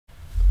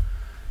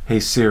Hey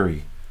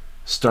Siri,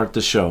 start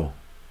the show.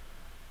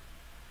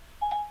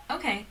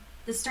 Okay,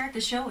 the start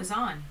the show is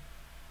on.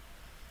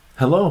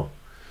 Hello!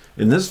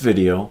 In this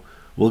video,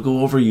 we'll go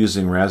over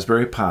using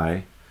Raspberry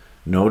Pi,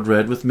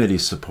 Node-RED with MIDI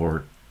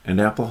support,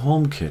 and Apple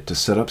HomeKit to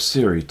set up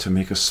Siri to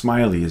make a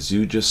smiley as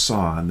you just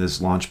saw on this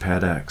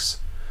Launchpad X.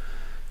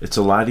 It's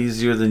a lot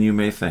easier than you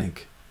may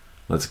think.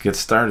 Let's get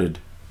started.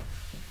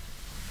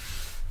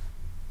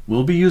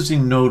 We'll be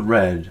using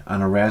Node-RED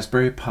on a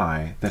Raspberry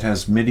Pi that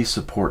has MIDI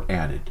support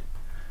added.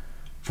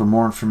 For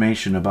more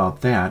information about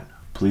that,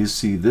 please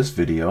see this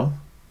video.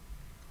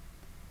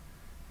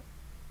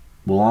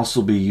 We'll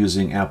also be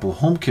using Apple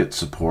HomeKit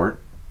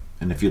support,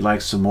 and if you'd like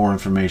some more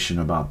information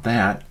about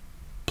that,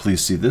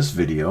 please see this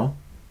video.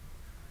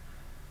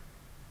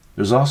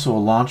 There's also a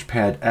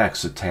Launchpad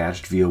X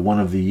attached via one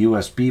of the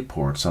USB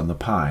ports on the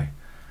Pi,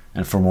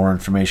 and for more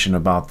information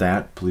about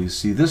that, please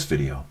see this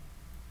video.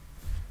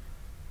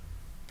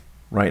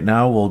 Right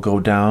now we'll go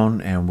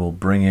down and we'll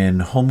bring in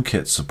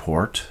HomeKit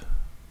support.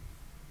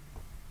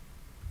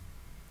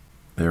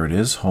 There it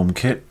is,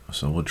 HomeKit.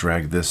 So we'll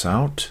drag this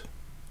out.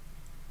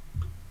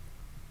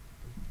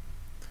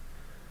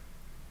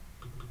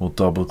 We'll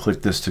double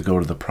click this to go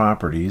to the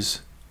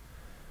properties.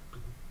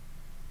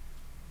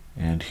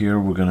 And here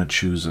we're going to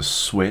choose a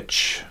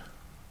switch.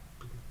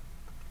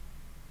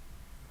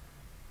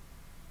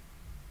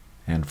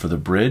 And for the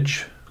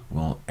bridge,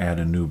 we'll add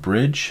a new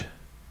bridge.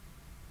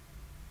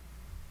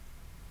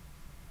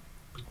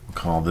 We'll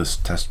call this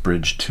Test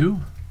Bridge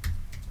 2.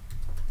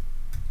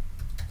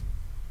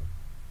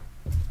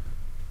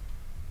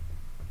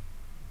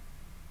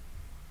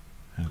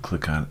 And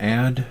click on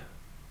Add.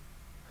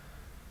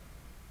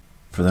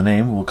 For the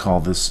name, we'll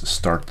call this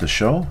Start the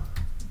Show.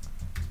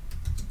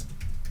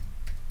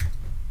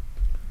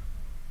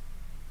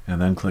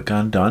 And then click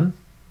on Done.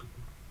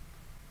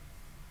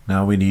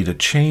 Now we need a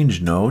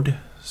change node,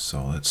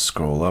 so let's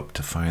scroll up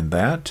to find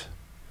that.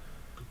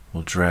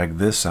 We'll drag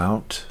this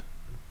out.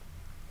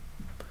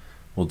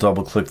 We'll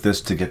double click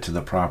this to get to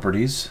the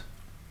properties.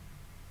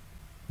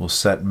 We'll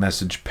set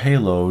message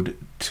payload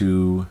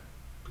to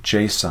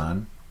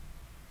JSON.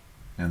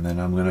 And then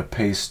I'm going to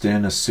paste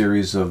in a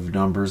series of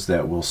numbers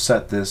that will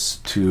set this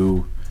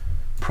to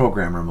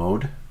programmer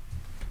mode.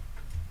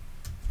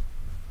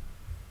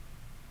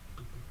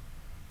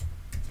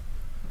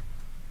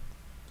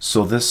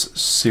 So this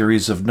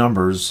series of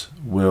numbers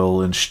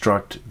will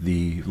instruct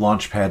the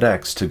Launchpad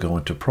X to go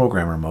into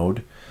programmer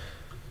mode.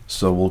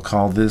 So we'll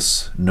call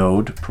this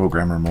node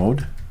programmer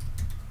mode.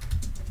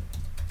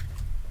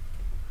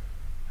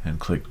 And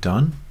click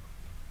Done.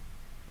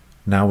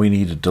 Now we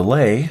need a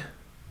delay.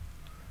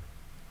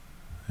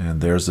 And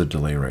there's the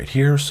delay right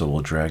here, so we'll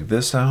drag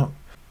this out.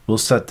 We'll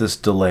set this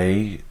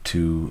delay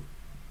to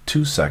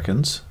 2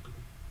 seconds.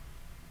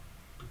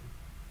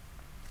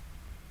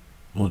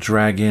 We'll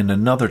drag in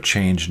another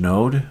change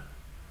node.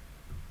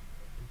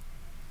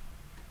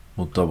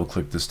 We'll double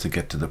click this to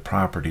get to the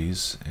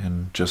properties,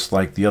 and just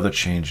like the other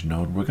change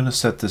node, we're going to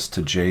set this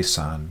to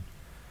JSON.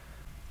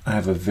 I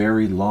have a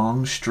very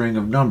long string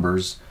of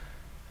numbers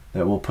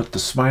that will put the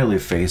smiley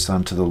face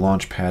onto the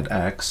Launchpad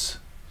X.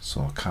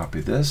 So I'll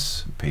copy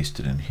this and paste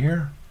it in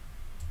here.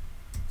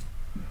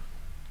 And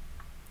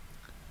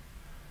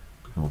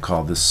we'll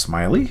call this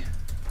smiley.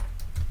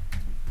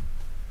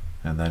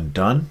 And then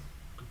Done.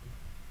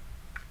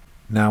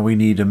 Now we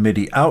need a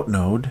MIDI out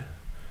node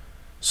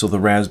so the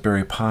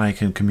Raspberry Pi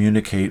can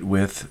communicate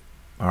with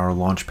our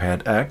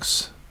Launchpad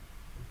X.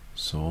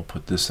 So we'll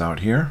put this out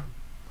here.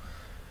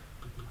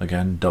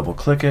 Again, double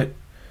click it.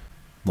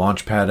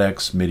 Launchpad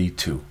X MIDI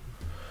 2.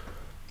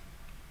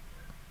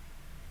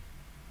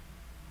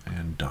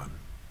 And done.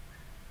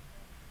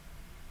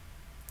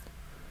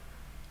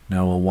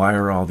 Now we'll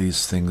wire all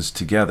these things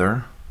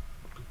together.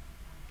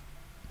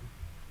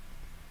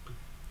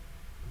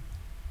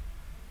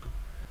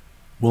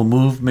 We'll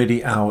move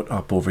MIDI out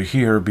up over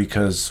here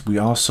because we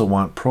also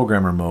want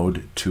programmer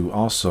mode to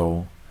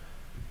also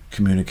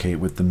communicate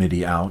with the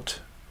MIDI out.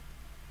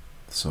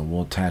 So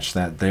we'll attach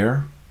that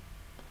there.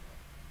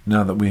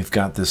 Now that we've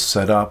got this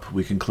set up,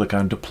 we can click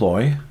on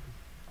Deploy.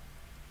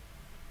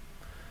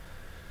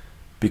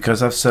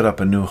 Because I've set up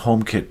a new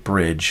HomeKit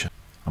bridge,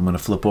 I'm going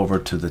to flip over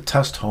to the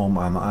test home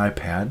on the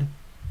iPad.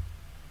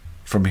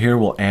 From here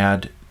we'll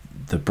add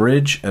the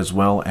bridge as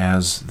well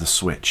as the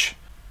switch.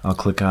 I'll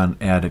click on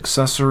Add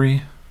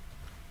Accessory.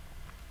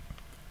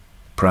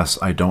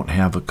 Press I don't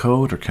have a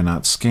code or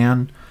cannot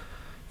scan.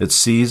 It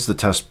sees the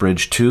test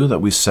bridge 2 that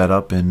we set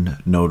up in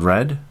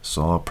Node-RED,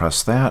 so I'll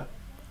press that.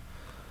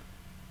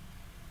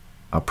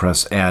 I'll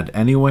press Add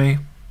Anyway.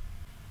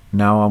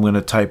 Now I'm going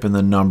to type in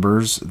the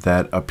numbers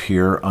that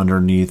appear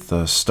underneath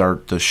the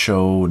Start the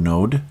Show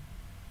node.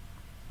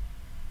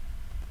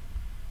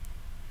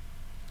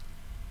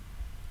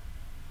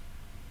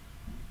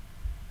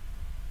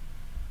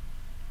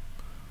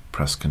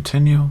 Press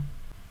Continue.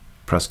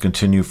 Press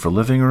Continue for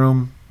living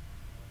room.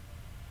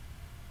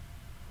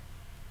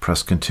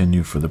 Press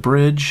Continue for the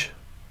bridge.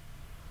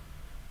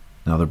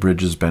 Now the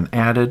bridge has been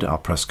added. I'll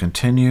press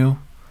Continue.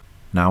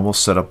 Now we'll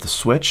set up the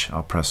switch.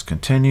 I'll press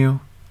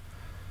Continue.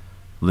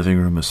 Living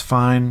room is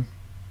fine.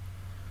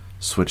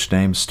 Switch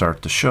name,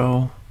 start the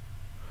show.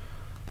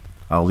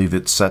 I'll leave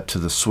it set to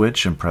the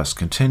switch and press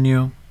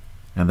continue,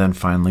 and then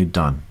finally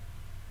done.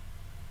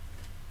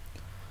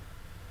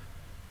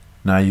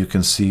 Now you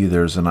can see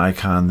there's an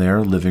icon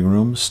there, living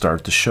room,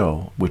 start the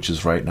show, which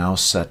is right now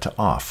set to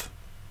off.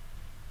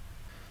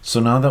 So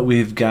now that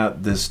we've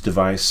got this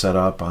device set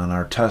up on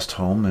our test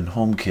home in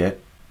HomeKit,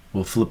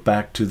 we'll flip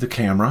back to the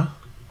camera.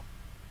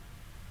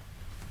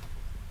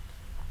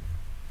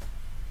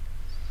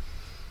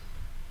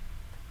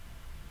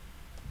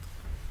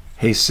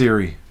 Hey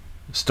Siri,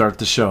 start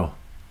the show.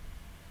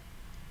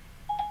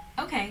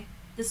 Okay,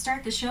 the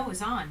start the show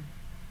is on.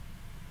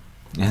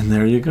 And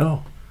there you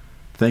go.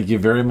 Thank you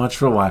very much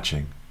for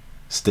watching.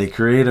 Stay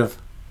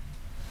creative.